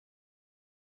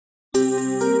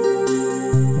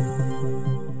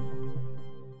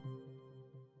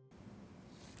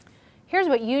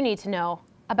what you need to know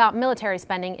about military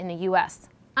spending in the U.S.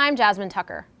 I'm Jasmine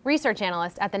Tucker, research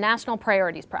analyst at the National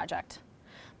Priorities Project.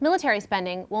 Military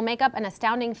spending will make up an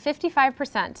astounding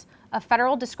 55% of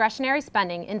federal discretionary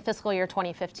spending in fiscal year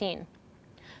 2015.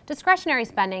 Discretionary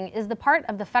spending is the part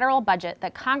of the federal budget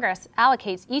that Congress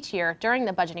allocates each year during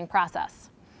the budgeting process.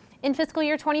 In fiscal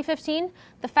year 2015,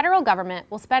 the federal government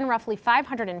will spend roughly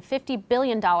 $550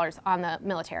 billion on the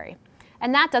military,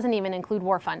 and that doesn't even include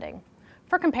war funding.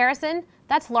 For comparison,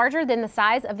 that's larger than the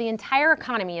size of the entire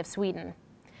economy of Sweden.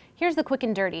 Here's the quick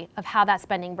and dirty of how that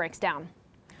spending breaks down.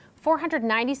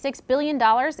 $496 billion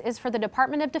is for the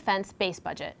Department of Defense base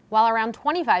budget, while around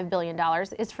 $25 billion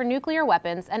is for nuclear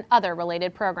weapons and other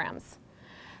related programs.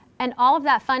 And all of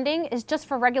that funding is just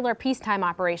for regular peacetime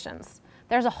operations.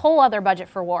 There's a whole other budget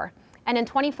for war, and in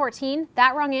 2014,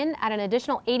 that rung in at an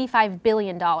additional $85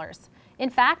 billion. In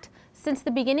fact, since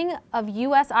the beginning of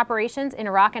U.S. operations in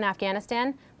Iraq and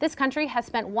Afghanistan, this country has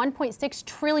spent $1.6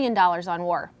 trillion on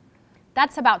war.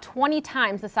 That's about 20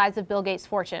 times the size of Bill Gates'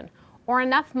 fortune, or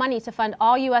enough money to fund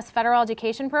all U.S. federal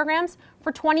education programs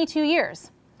for 22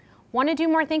 years. Want to do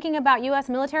more thinking about U.S.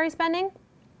 military spending?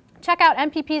 Check out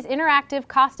MPP's interactive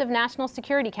Cost of National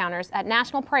Security Counters at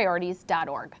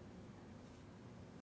nationalpriorities.org.